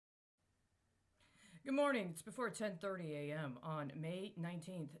Good morning. It's before 10:30 a.m. on May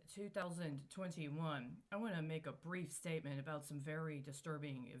 19th, 2021. I want to make a brief statement about some very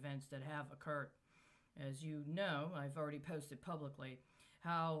disturbing events that have occurred. As you know, I've already posted publicly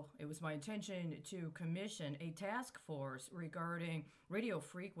how it was my intention to commission a task force regarding radio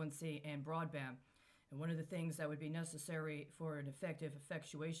frequency and broadband. And one of the things that would be necessary for an effective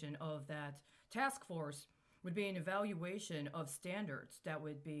effectuation of that task force would be an evaluation of standards that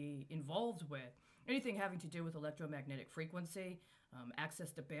would be involved with anything having to do with electromagnetic frequency,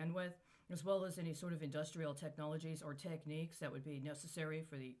 access to bandwidth, as well as any sort of industrial technologies or techniques that would be necessary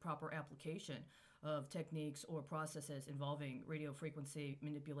for the proper application of techniques or processes involving radio frequency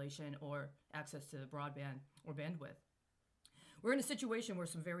manipulation or access to broadband or bandwidth. We're in a situation where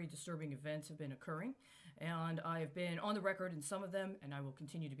some very disturbing events have been occurring, and I've been on the record in some of them, and I will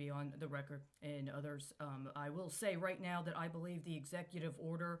continue to be on the record in others. I will say right now that I believe the executive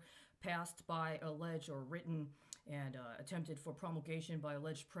order passed by alleged or written and attempted for promulgation by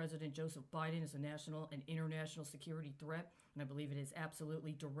alleged President Joseph Biden is a national and international security threat, and I believe it is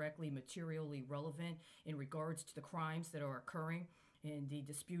absolutely directly materially relevant in regards to the crimes that are occurring in the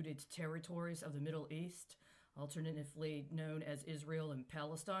disputed territories of the Middle East, alternatively known as Israel and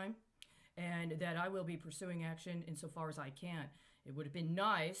Palestine, and that I will be pursuing action insofar as I can. It would have been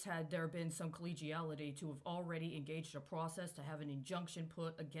nice had there been some collegiality to have already engaged a process to have an injunction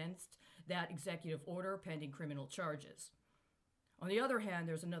put against that executive order pending criminal charges. On the other hand,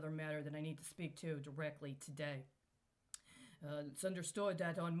 there's another matter that I need to speak to directly today. It's understood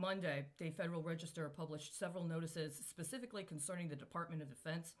that on Monday, the Federal Register published several notices specifically concerning the Department of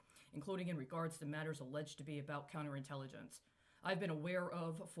Defense, including in regards to matters alleged to be about counterintelligence. I've been aware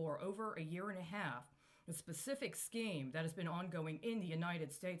of for over a year and a half a specific scheme that has been ongoing in the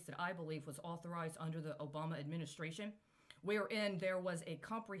United States that I believe was authorized under the Obama administration, wherein there was a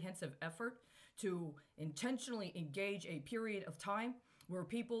comprehensive effort to intentionally engage a period of time where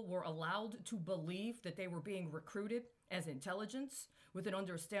people were allowed to believe that they were being recruited as intelligence, with an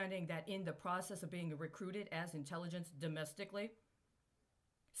understanding that in the process of being recruited as intelligence domestically,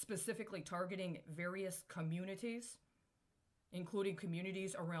 specifically targeting various communities, including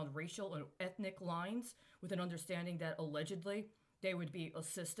communities around racial and ethnic lines, with an understanding that allegedly they would be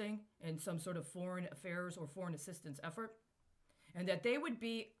assisting in some sort of foreign affairs or foreign assistance effort, and that they would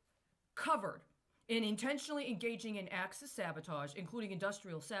be covered in intentionally engaging in acts of sabotage, including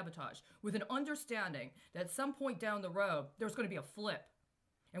industrial sabotage, with an understanding that at some point down the road, there's going to be a flip.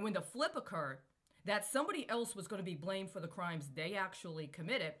 And when the flip occurred, that somebody else was going to be blamed for the crimes they actually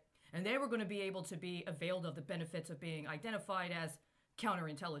committed, and they were going to be able to be availed of the benefits of being identified as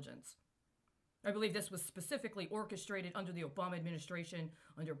counterintelligence. I believe this was specifically orchestrated under the Obama administration,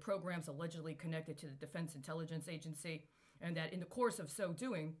 under programs allegedly connected to the Defense Intelligence Agency, and that in the course of so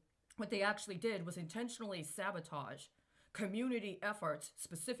doing, what they actually did was intentionally sabotage community efforts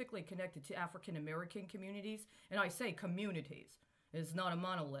specifically connected to African American communities, and I say communities, it's not a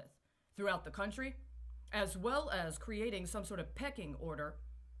monolith, throughout the country, as well as creating some sort of pecking order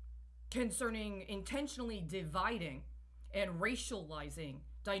concerning intentionally dividing and racializing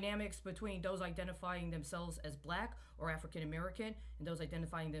dynamics between those identifying themselves as Black or African American and those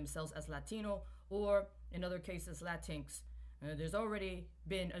identifying themselves as Latino or, in other cases, Latinx. There's already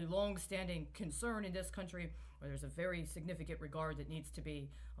been a long-standing concern in this country where there's a very significant regard that needs to be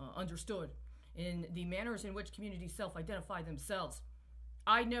understood in the manners in which communities self-identify themselves.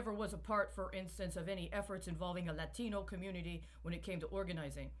 I never was a part, for instance, of any efforts involving a Latino community when it came to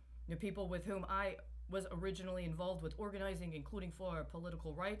organizing. The people with whom I was originally involved with organizing, including for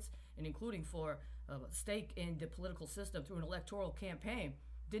political rights and including for a stake in the political system through an electoral campaign,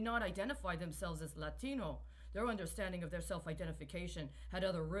 did not identify themselves as Latino. Their understanding of their self-identification had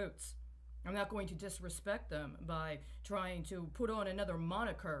other roots. I'm not going to disrespect them by trying to put on another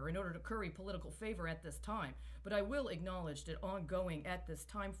moniker in order to curry political favor at this time, but I will acknowledge that ongoing at this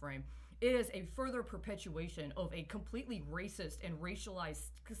time frame is a further perpetuation of a completely racist and racialized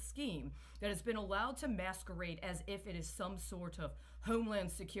scheme that has been allowed to masquerade as if it is some sort of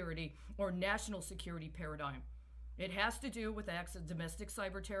homeland security or national security paradigm. It has to do with acts of domestic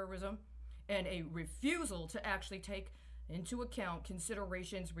cyber terrorism and a refusal to actually take into account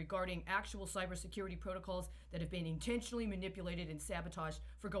considerations regarding actual cybersecurity protocols that have been intentionally manipulated and sabotaged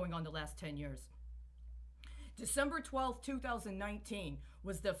for going on the last 10 years. December 12, 2019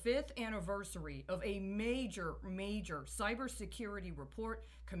 was the 5th anniversary of a major cybersecurity report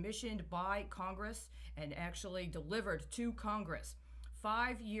commissioned by Congress and actually delivered to Congress.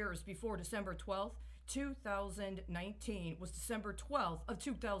 5 years before December 12th, 2019 was December 12th of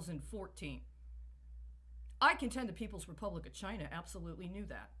 2014. I contend the People's Republic of China absolutely knew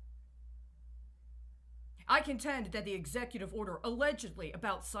that. I contend that the executive order allegedly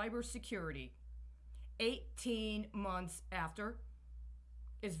about cybersecurity 18 months after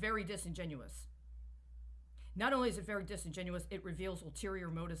is very disingenuous. Not only is it very disingenuous, it reveals ulterior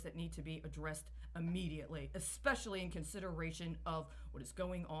motives that need to be addressed immediately, especially in consideration of what is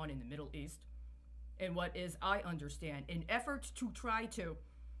going on in the Middle East and what is, I understand, an effort to try to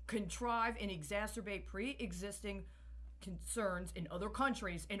contrive and exacerbate pre-existing concerns in other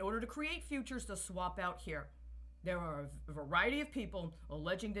countries in order to create futures to swap out here. There are a variety of people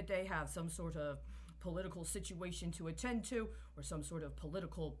alleging that they have some sort of political situation to attend to or some sort of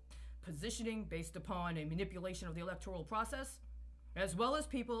political positioning based upon a manipulation of the electoral process, as well as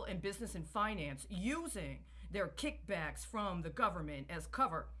people in business and finance using their kickbacks from the government as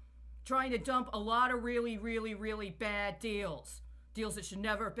cover, trying to dump a lot of really, really, really bad deals that should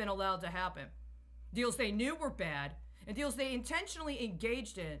never have been allowed to happen, deals they knew were bad, and deals they intentionally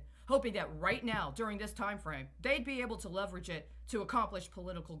engaged in, hoping that right now, during this time frame, they'd be able to leverage it to accomplish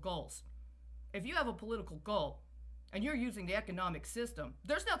political goals. If you have a political goal and you're using the economic system,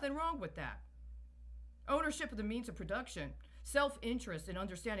 there's nothing wrong with that. Ownership of the means of production, self-interest in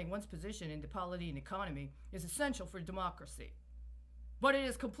understanding one's position in the polity and economy is essential for democracy. But it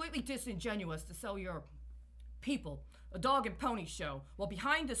is completely disingenuous to sell your people a dog and pony show while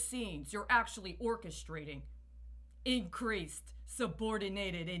behind the scenes you're actually orchestrating increased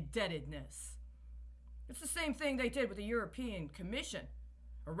subordinated indebtedness. It's the same thing they did with the European Commission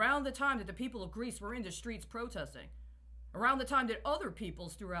around the time that the people of Greece were in the streets protesting, around the time that other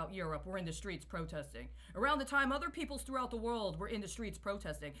peoples throughout Europe were in the streets protesting, around the time other peoples throughout the world were in the streets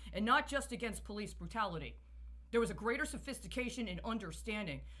protesting, and not just against police brutality. There was a greater sophistication and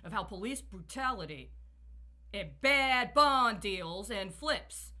understanding of how police brutality and bad bond deals and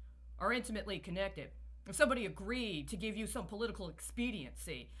flips are intimately connected. If somebody agreed to give you some political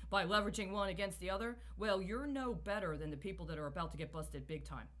expediency by leveraging one against the other, well, you're no better than the people that are about to get busted big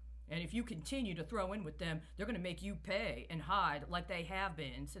time. And if you continue to throw in with them, they're going to make you pay and hide like they have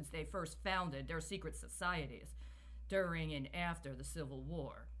been since they first founded their secret societies during and after the Civil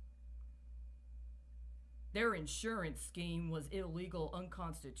War. Their insurance scheme was illegal,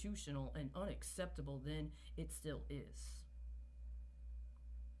 unconstitutional, and unacceptable then. It still is.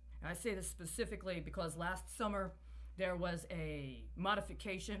 I say this specifically because last summer there was a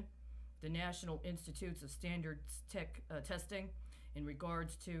modification, the National Institutes of Standards Testing, in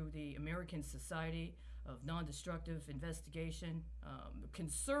regards to the American Society of Non-Destructive Investigation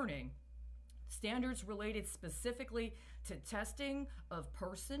concerning standards related specifically to testing of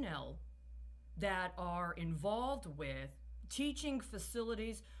personnel that are involved with teaching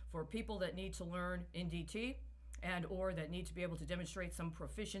facilities for people that need to learn NDT and or that need to be able to demonstrate some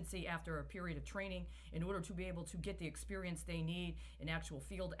proficiency after a period of training in order to be able to get the experience they need in actual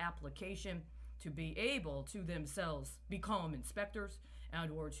field application to be able to themselves become inspectors and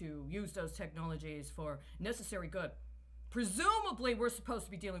or to use those technologies for necessary good. Presumably, we're supposed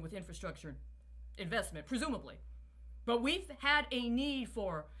to be dealing with infrastructure investment, presumably. But we've had a need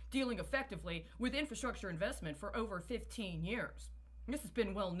for dealing effectively with infrastructure investment for over 15 years. This has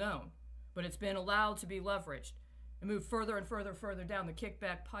been well known, but it's been allowed to be leveraged and move further and further down the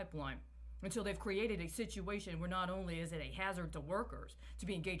kickback pipeline until they've created a situation where not only is it a hazard to workers to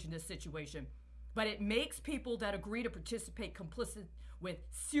be engaged in this situation, but it makes people that agree to participate complicit with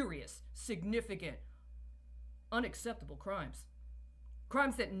serious, significant, unacceptable crimes.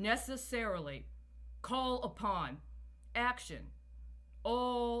 Crimes that necessarily call upon action,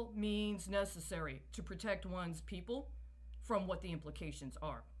 all means necessary to protect one's people from what the implications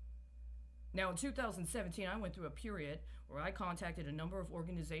are. Now, in 2017, I went through a period where I contacted a number of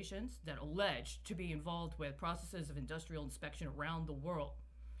organizations that alleged to be involved with processes of industrial inspection around the world,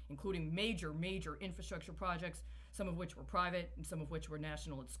 including major infrastructure projects, some of which were private and some of which were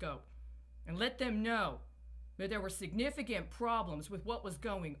national in scope, and let them know that there were significant problems with what was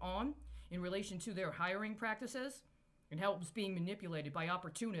going on in relation to their hiring practices and how it was being manipulated by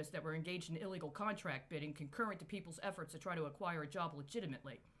opportunists that were engaged in illegal contract bidding concurrent to people's efforts to try to acquire a job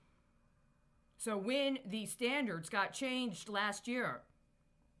legitimately. So when the standards got changed last year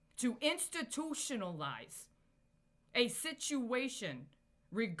to institutionalize a situation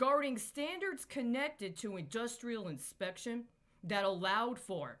regarding standards connected to industrial inspection that allowed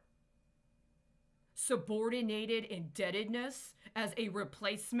for subordinated indebtedness as a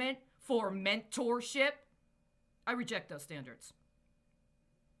replacement for mentorship, I reject those standards.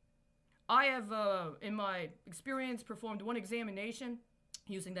 I have, in my experience, performed one examination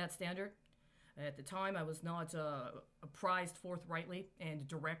using that standard. At the time, I was not apprised forthrightly and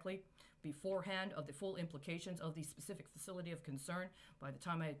directly beforehand of the full implications of the specific facility of concern by the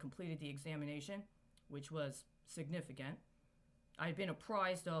time I had completed the examination, which was significant. I've been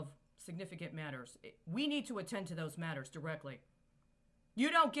apprised of significant matters. We need to attend to those matters directly.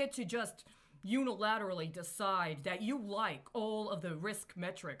 You don't get to just unilaterally decide that you like all of the risk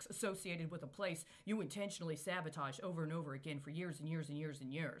metrics associated with a place you intentionally sabotage over and over again for years and years and years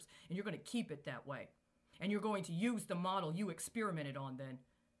and years. And you're going to keep it that way. And you're going to use the model you experimented on then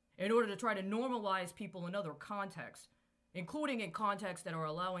in order to try to normalize people in other contexts, including in contexts that are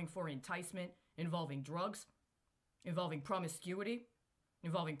allowing for enticement involving drugs, involving promiscuity,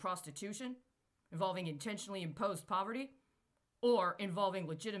 involving prostitution, involving intentionally imposed poverty, or involving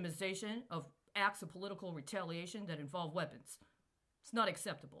legitimization of acts of political retaliation that involve weapons. It's not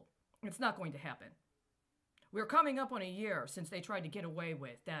acceptable. It's not going to happen. We're coming up on a year since they tried to get away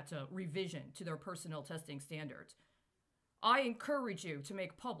with that revision to their personnel testing standards. I encourage you to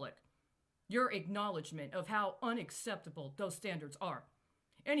make public your acknowledgement of how unacceptable those standards are.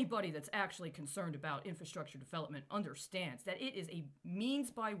 Anybody that's actually concerned about infrastructure development understands that it is a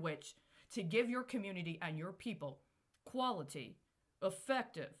means by which to give your community and your people quality,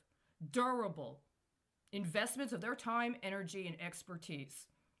 effective, durable investments of their time, energy, and expertise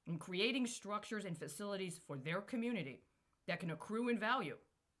in creating structures and facilities for their community that can accrue in value,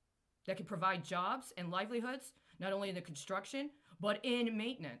 that can provide jobs and livelihoods, not only in the construction, but in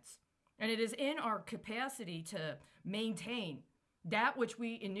maintenance. And it is in our capacity to maintain that which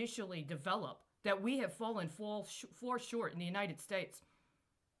we initially developed that we have fallen far short in the United States.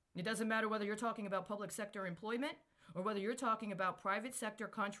 It doesn't matter whether you're talking about public sector employment or whether you're talking about private sector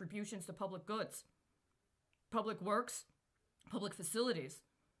contributions to public goods, public works, public facilities.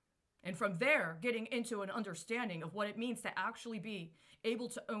 And from there, getting into an understanding of what it means to actually be able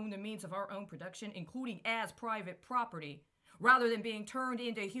to own the means of our own production, including as private property, rather than being turned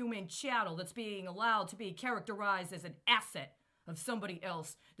into human chattel that's being allowed to be characterized as an asset of somebody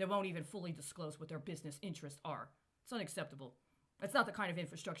else that won't even fully disclose what their business interests are. It's unacceptable. That's not the kind of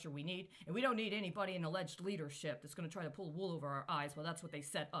infrastructure we need, and we don't need anybody in alleged leadership that's going to try to pull wool over our eyes. Well, that's what they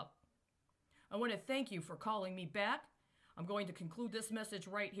set up. I want to thank you for calling me back. I'm going to conclude this message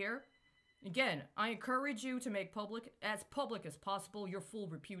right here. Again, I encourage you to make public as possible your full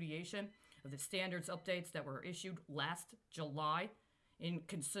repudiation of the standards updates that were issued last July in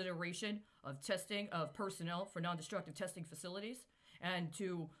consideration of testing of personnel for non-destructive testing facilities, and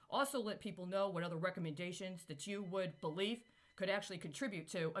to also let people know what other recommendations that you would believe could actually contribute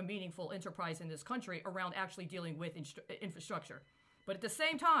to a meaningful enterprise in this country around actually dealing with infrastructure. But at the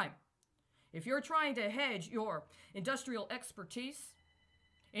same time, if you're trying to hedge your industrial expertise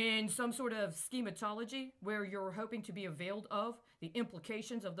in some sort of schematology where you're hoping to be availed of the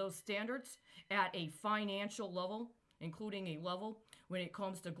implications of those standards at a financial level, including a level when it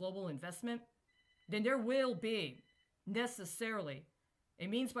comes to global investment, then there will be necessarily a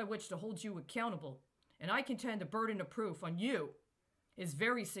means by which to hold you accountable. And I contend the burden of proof on you is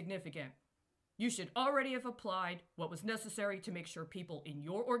very significant. You should already have applied what was necessary to make sure people in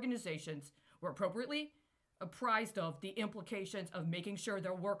your organizations were appropriately apprised of the implications of making sure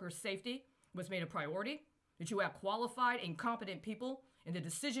their workers' safety was made a priority, that you had qualified and competent people in the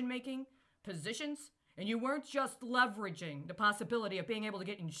decision-making positions, and you weren't just leveraging the possibility of being able to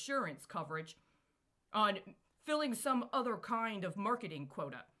get insurance coverage on filling some other kind of marketing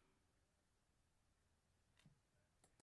quota.